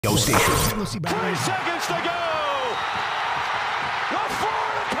Station. 3 seconds to go. The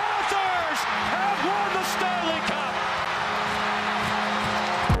Florida Panthers have won the Stanley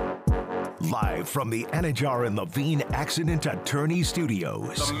Cup. Live from the Anajar and Levine Accident Attorney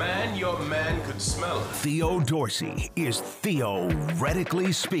Studios. The man your man could smell. Theo Dorsey is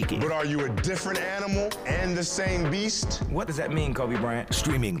theoretically speaking. But are you a different animal and the same beast? What does that mean, Kobe Bryant?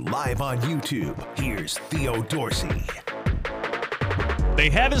 Streaming live on YouTube, here's Theo Dorsey. They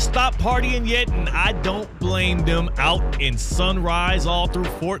haven't stopped partying yet, and I don't blame them. Out in Sunrise, all through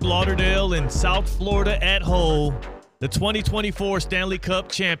Fort Lauderdale and South Florida at Hull, the 2024 Stanley Cup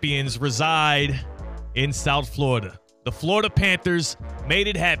champions reside in South Florida. The Florida Panthers made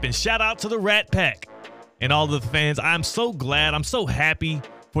it happen. Shout out to the Rat Pack and all the fans. I'm so glad. I'm so happy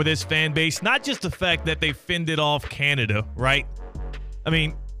for this fan base. Not just the fact that they fended off Canada, right? I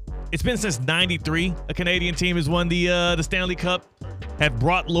mean, it's been since '93 a Canadian team has won the Stanley Cup, have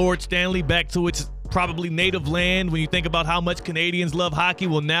brought Lord Stanley back to its probably native land. When you think about how much Canadians love hockey,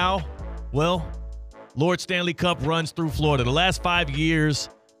 Lord Stanley Cup runs through Florida. The last 5 years,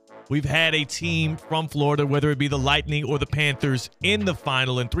 we've had a team from Florida, whether it be the Lightning or the Panthers, in the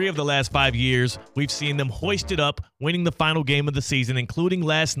final. In 3 of the last 5 years, we've seen them hoisted up, winning the final game of the season, including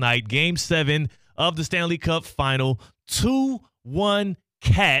last night, Game 7 of the Stanley Cup final, 2-1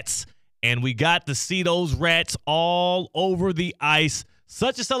 Cats, and we got to see those Rats all over the ice.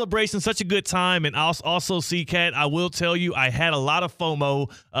 Such a celebration, such a good time. And also, C-Cat, I will tell you, I had a lot of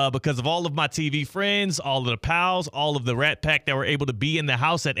FOMO because of all of my TV friends, all of the pals, all of the Rat Pack that were able to be in the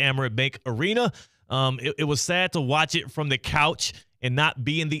house at Amerant Bank Arena. It was sad to watch it from the couch and not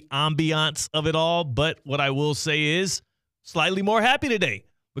be in the ambiance of it all. But what I will say is slightly more happy today,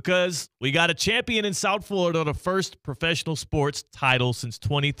 because we got a champion in South Florida, the first professional sports title since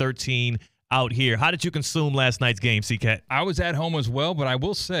 2013 out here. How did you consume last night's game, C-Cat? I was at home as well, but I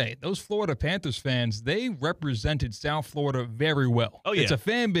will say, those Florida Panthers fans, they represented South Florida very well. Oh, yeah. It's a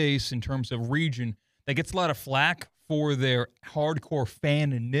fan base in terms of region that gets a lot of flack for their hardcore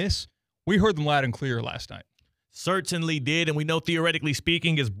fan-ness. We heard them loud and clear last night. Certainly did, and we know Theoretically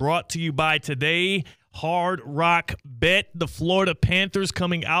Speaking is brought to you by today. Hard Rock Bet, the Florida Panthers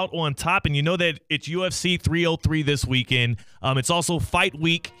coming out on top, and you know that it's UFC 303 this weekend. It's also fight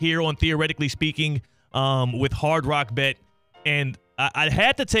week here on Theoretically Speaking with Hard Rock Bet, and I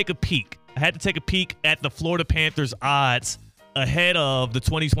had to take a peek. I had to take a peek at the Florida Panthers odds ahead of the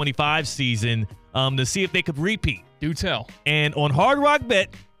 2025 season to see if they could repeat. Do tell. And on Hard Rock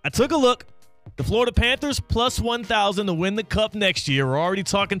Bet, I took a look. The Florida Panthers plus 1,000 to win the Cup next year. We're already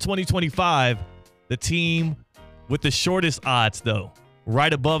talking 2025. The team with the shortest odds, though,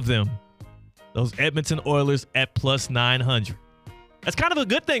 right above them, those Edmonton Oilers at plus 900. That's kind of a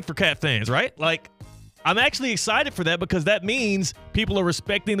good thing for Cat fans, right? Like, I'm actually excited for that because that means people are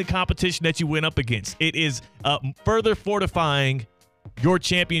respecting the competition that you went up against. It is further fortifying your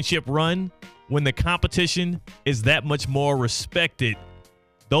championship run when the competition is that much more respected.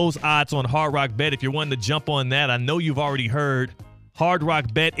 Those odds on Hard Rock Bet, if you're wanting to jump on that, I know you've already heard Hard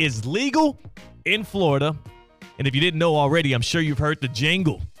Rock Bet is legal in Florida. And if you didn't know already, I'm sure you've heard the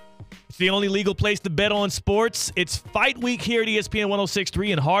jingle. It's the only legal place to bet on sports. It's fight week here at ESPN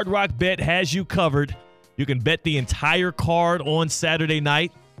 106.3, and Hard Rock Bet has you covered. You can bet the entire card on Saturday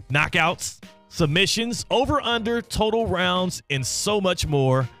night, knockouts, submissions, over-under, total rounds, and so much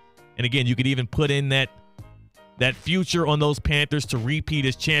more. And again, you could even put in that future on those Panthers to repeat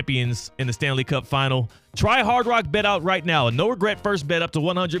as champions in the Stanley Cup final. Try Hard Rock Bet out right now. A no-regret first bet up to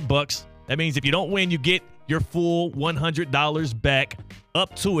 $100. That means if you don't win, you get your full $100 back,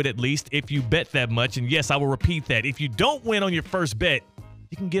 up to it at least, if you bet that much. And yes, I will repeat that. If you don't win on your first bet,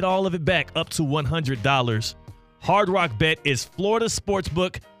 you can get all of it back, up to $100. Hard Rock Bet is Florida's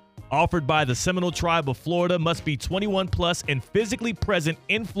sportsbook offered by the Seminole Tribe of Florida. Must be 21 plus and physically present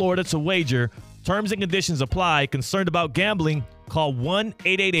in Florida to wager. Terms and conditions apply. Concerned about gambling? Call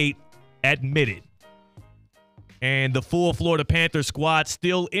 1-888-ADMITTED. And the full Florida Panthers squad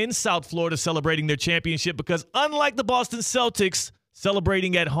still in South Florida celebrating their championship because unlike the Boston Celtics,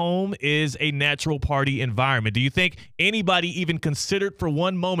 celebrating at home is a natural party environment. Do you think anybody even considered for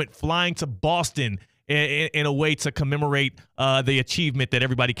one moment flying to Boston in a way to commemorate the achievement that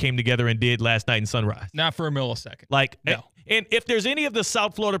everybody came together and did last night in Sunrise? Not for a millisecond. Like, no. And if there's any of the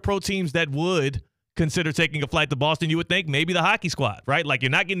South Florida pro teams that would consider taking a flight to Boston, you would think maybe the hockey squad, right? Like,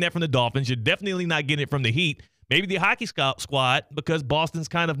 you're not getting that from the Dolphins. You're definitely not getting it from the Heat. Maybe the hockey squad, because Boston's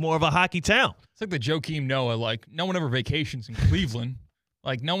kind of more of a hockey town. It's like the Joakim Noah. Like, no one ever vacations in Cleveland.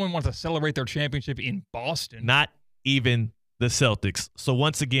 Like, no one wants to celebrate their championship in Boston. Not even the Celtics. So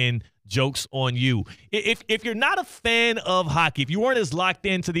once again, joke's on you. If you're not a fan of hockey, if you weren't as locked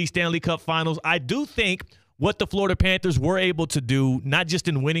into these Stanley Cup finals, I do think what the Florida Panthers were able to do, not just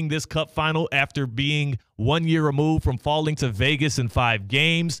in winning this Cup final after being 1 year removed from falling to Vegas in 5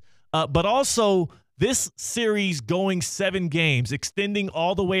 games, but also this series going 7 games, extending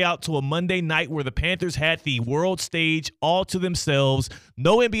all the way out to a Monday night where the Panthers had the world stage all to themselves,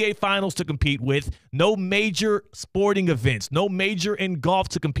 no NBA finals to compete with, no major sporting events, no major in golf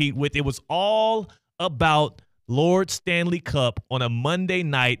to compete with. It was all about Lord Stanley Cup on a Monday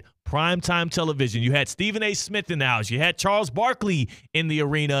night, primetime television. You had Stephen A. Smith in the house. You had Charles Barkley in the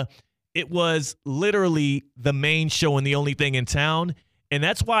arena. It was literally the main show and the only thing in town. And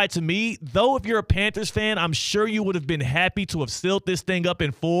that's why, to me, though if you're a Panthers fan, I'm sure you would have been happy to have sealed this thing up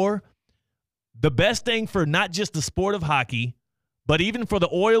in 4. The best thing for not just the sport of hockey, but even for the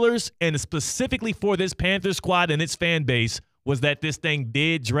Oilers and specifically for this Panthers squad and its fan base was that this thing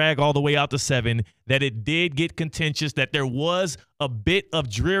did drag all the way out to 7, that it did get contentious, that there was a bit of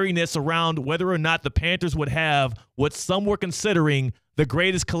dreariness around whether or not the Panthers would have what some were considering the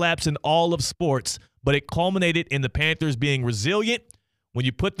greatest collapse in all of sports, but it culminated in the Panthers being resilient. When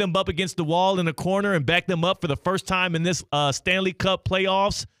you put them up against the wall in a corner and back them up for the first time in this Stanley Cup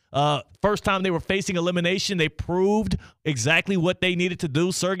playoffs, first time they were facing elimination, they proved exactly what they needed to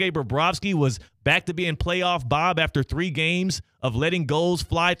do. Sergei Bobrovsky was back to being playoff Bob after 3 games of letting goals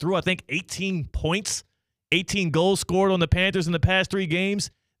fly through. I think 18 points, 18 goals scored on the Panthers in the past 3 games.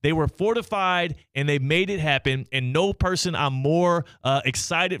 They were fortified, and they made it happen, and no person I'm more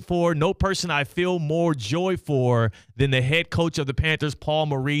excited for, no person I feel more joy for than the head coach of the Panthers, Paul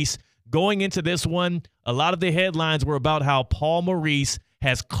Maurice. Going into this one, a lot of the headlines were about how Paul Maurice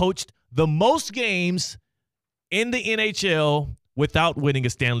has coached the most games in the NHL without winning a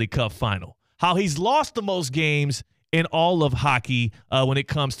Stanley Cup final, how he's lost the most games in all of hockey when it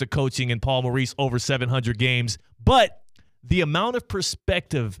comes to coaching, and Paul Maurice over 700 games. But the amount of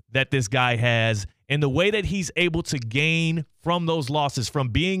perspective that this guy has and the way that he's able to gain from those losses, from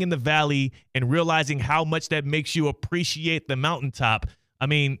being in the valley and realizing how much that makes you appreciate the mountaintop. I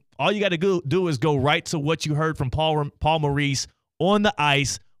mean, all you got to do is go right to what you heard from Paul Maurice on the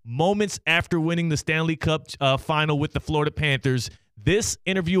ice moments after winning the Stanley Cup final with the Florida Panthers. This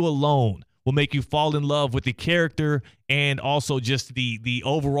interview alone will make you fall in love with the character and also just the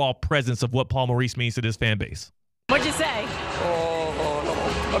overall presence of what Paul Maurice means to this fan base. What'd you say?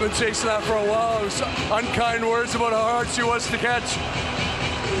 I've been chasing that for a while. It was unkind words about how hard she was to catch.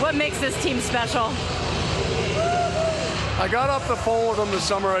 What makes this team special? I got off the phone with them the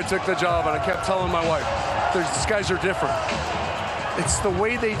summer I took the job, and I kept telling my wife, these guys are different. It's the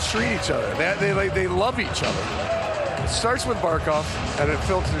way they treat each other. They love each other. It starts with Barkov, and it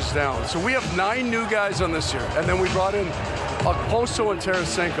filters down. So we have 9 new guys on this year, and then we brought in Okposo and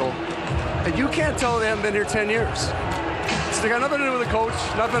Tarasenko. And you can't tell they haven't been here 10 years. It's got nothing to do with the coach,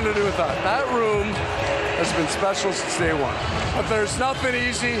 nothing to do with that. That room has been special since day 1. But there's nothing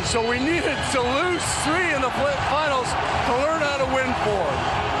easy, so we needed to lose 3 in the finals to learn how to win 4.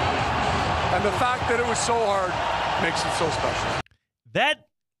 And the fact that it was so hard makes it so special. That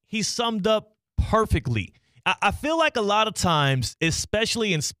he summed up perfectly. I feel like a lot of times,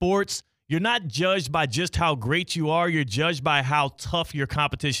 especially in sports, you're not judged by just how great you are. You're judged by how tough your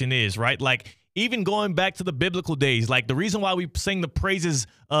competition is, right? Like, even going back to the biblical days, like the reason why we sing the praises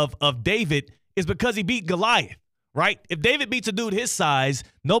of David is because he beat Goliath, right? If David beats a dude his size,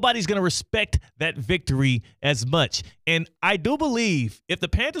 nobody's going to respect that victory as much. And I do believe if the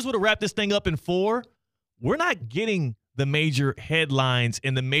Panthers would have wrapped this thing up in 4, we're not getting the major headlines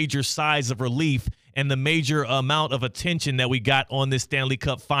and the major size of relief and the major amount of attention that we got on this Stanley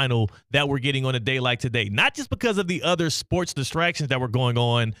Cup final that we're getting on a day like today. Not just because of the other sports distractions that were going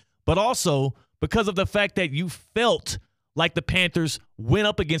on, but also because of the fact that you felt like the Panthers went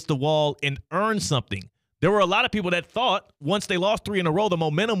up against the wall and earned something. There were a lot of people that thought once they lost 3 in a row, the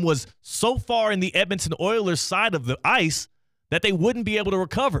momentum was so far in the Edmonton Oilers side of the ice that they wouldn't be able to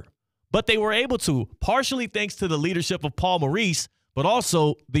recover. But they were able to, partially thanks to the leadership of Paul Maurice, but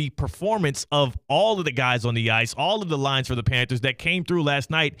also the performance of all of the guys on the ice, all of the lines for the Panthers that came through last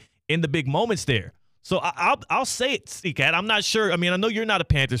night in the big moments there. So I'll say it, C-Cat. I'm not sure. I mean, I know you're not a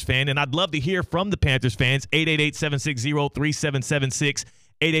Panthers fan, and I'd love to hear from the Panthers fans. 888-760-3776,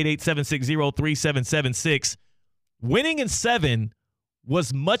 888-760-3776. Winning in 7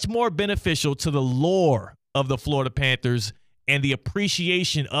 was much more beneficial to the lore of the Florida Panthers and the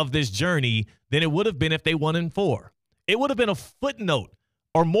appreciation of this journey than it would have been if they won in 4. It would have been a footnote,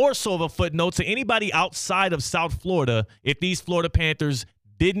 or more so of a footnote, to anybody outside of South Florida if these Florida Panthers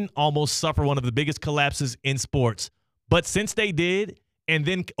didn't almost suffer one of the biggest collapses in sports. But since they did, and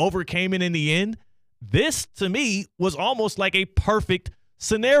then overcame it in the end. This, to me, was almost like a perfect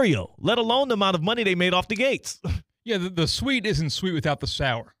scenario, let alone the amount of money they made off the gates. Yeah, the sweet isn't sweet without the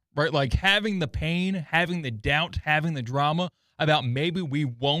sour, right? Like having the pain, having the doubt, having the drama about maybe we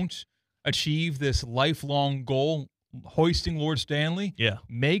won't achieve this lifelong goal, hoisting Lord Stanley,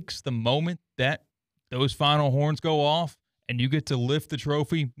 makes the moment that those final horns go off and you get to lift the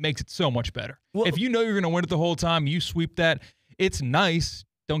trophy, makes it so much better. Well, if you know you're going to win it the whole time, you sweep that, it's nice.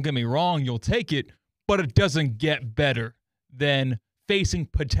 Don't get me wrong, you'll take it, but it doesn't get better than facing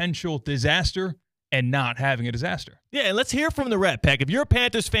potential disaster and not having a disaster. Yeah, and let's hear from the Rat Pack. If you're a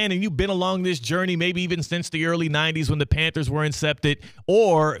Panthers fan and you've been along this journey, maybe even since the early 90s when the Panthers were incepted,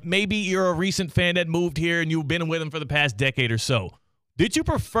 or maybe you're a recent fan that moved here and you've been with them for the past decade or so, did you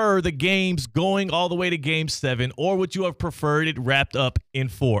prefer the games going all the way to Game 7, or would you have preferred it wrapped up in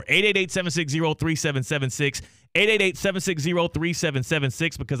 4? 888-760-3776.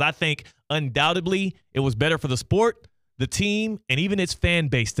 888-760-3776, because I think undoubtedly it was better for the sport, the team, and even its fan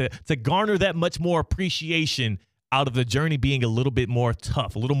base to garner that much more appreciation out of the journey being a little bit more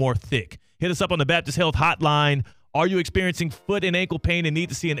tough, a little more thick. Hit us up on the Baptist Health Hotline. Are you experiencing foot and ankle pain and need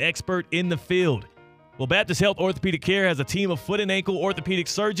to see an expert in the field? Well, Baptist Health Orthopedic Care has a team of foot and ankle orthopedic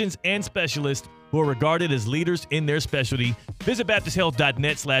surgeons and specialists who are regarded as leaders in their specialty. Visit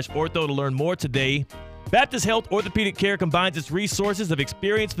baptisthealth.net/ortho to learn more today. Baptist Health Orthopedic Care combines its resources of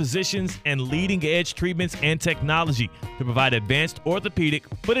experienced physicians and leading-edge treatments and technology to provide advanced orthopedic,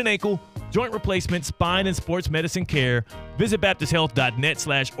 foot and ankle, joint replacement, spine, and sports medicine care. Visit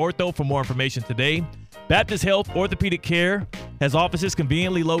baptisthealth.net/ortho for more information today. Baptist Health Orthopedic Care has offices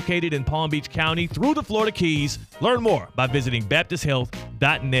conveniently located in Palm Beach County through the Florida Keys. Learn more by visiting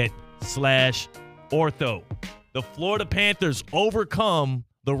baptisthealth.net/ortho. The Florida Panthers overcome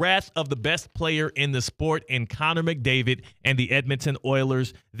the wrath of the best player in the sport in Connor McDavid and the Edmonton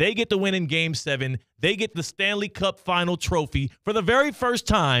Oilers. They get the win in Game 7. They get the Stanley Cup final trophy for the very first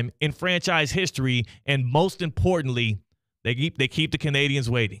time in franchise history. And most importantly, they keep the Canadians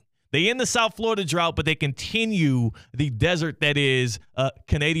waiting. They end the South Florida drought, but they continue the desert that is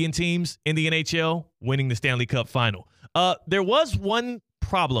Canadian teams in the NHL winning the Stanley Cup final. There was one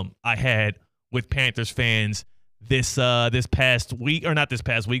problem I had with Panthers fans this past week, or not this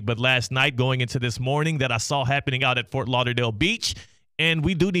past week, but last night going into this morning that I saw happening out at Fort Lauderdale Beach, and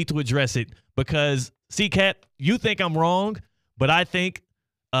we do need to address it because, C-Cat, you think I'm wrong, but I think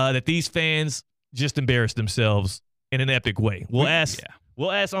that these fans just embarrassed themselves in an epic way. We'll ask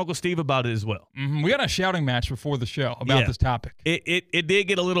Uncle Steve about it as well. We got a shouting match before the show about this topic. It did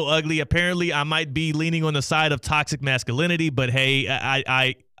get a little ugly. Apparently, I might be leaning on the side of toxic masculinity, but hey,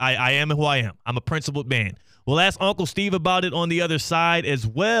 I am who I am. I'm a principled man. We'll ask Uncle Steve about it on the other side, as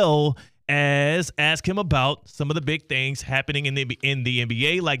well as ask him about some of the big things happening in the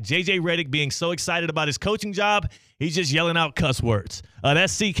NBA, like J.J. Redick being so excited about his coaching job, he's just yelling out cuss words.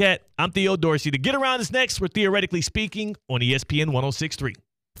 That's C-Cat. I'm Theo Dorsey. To Get Around is next. We're Theoretically Speaking on ESPN 106.3.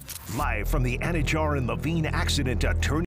 Live from the Anajar and Levine Accident Attorney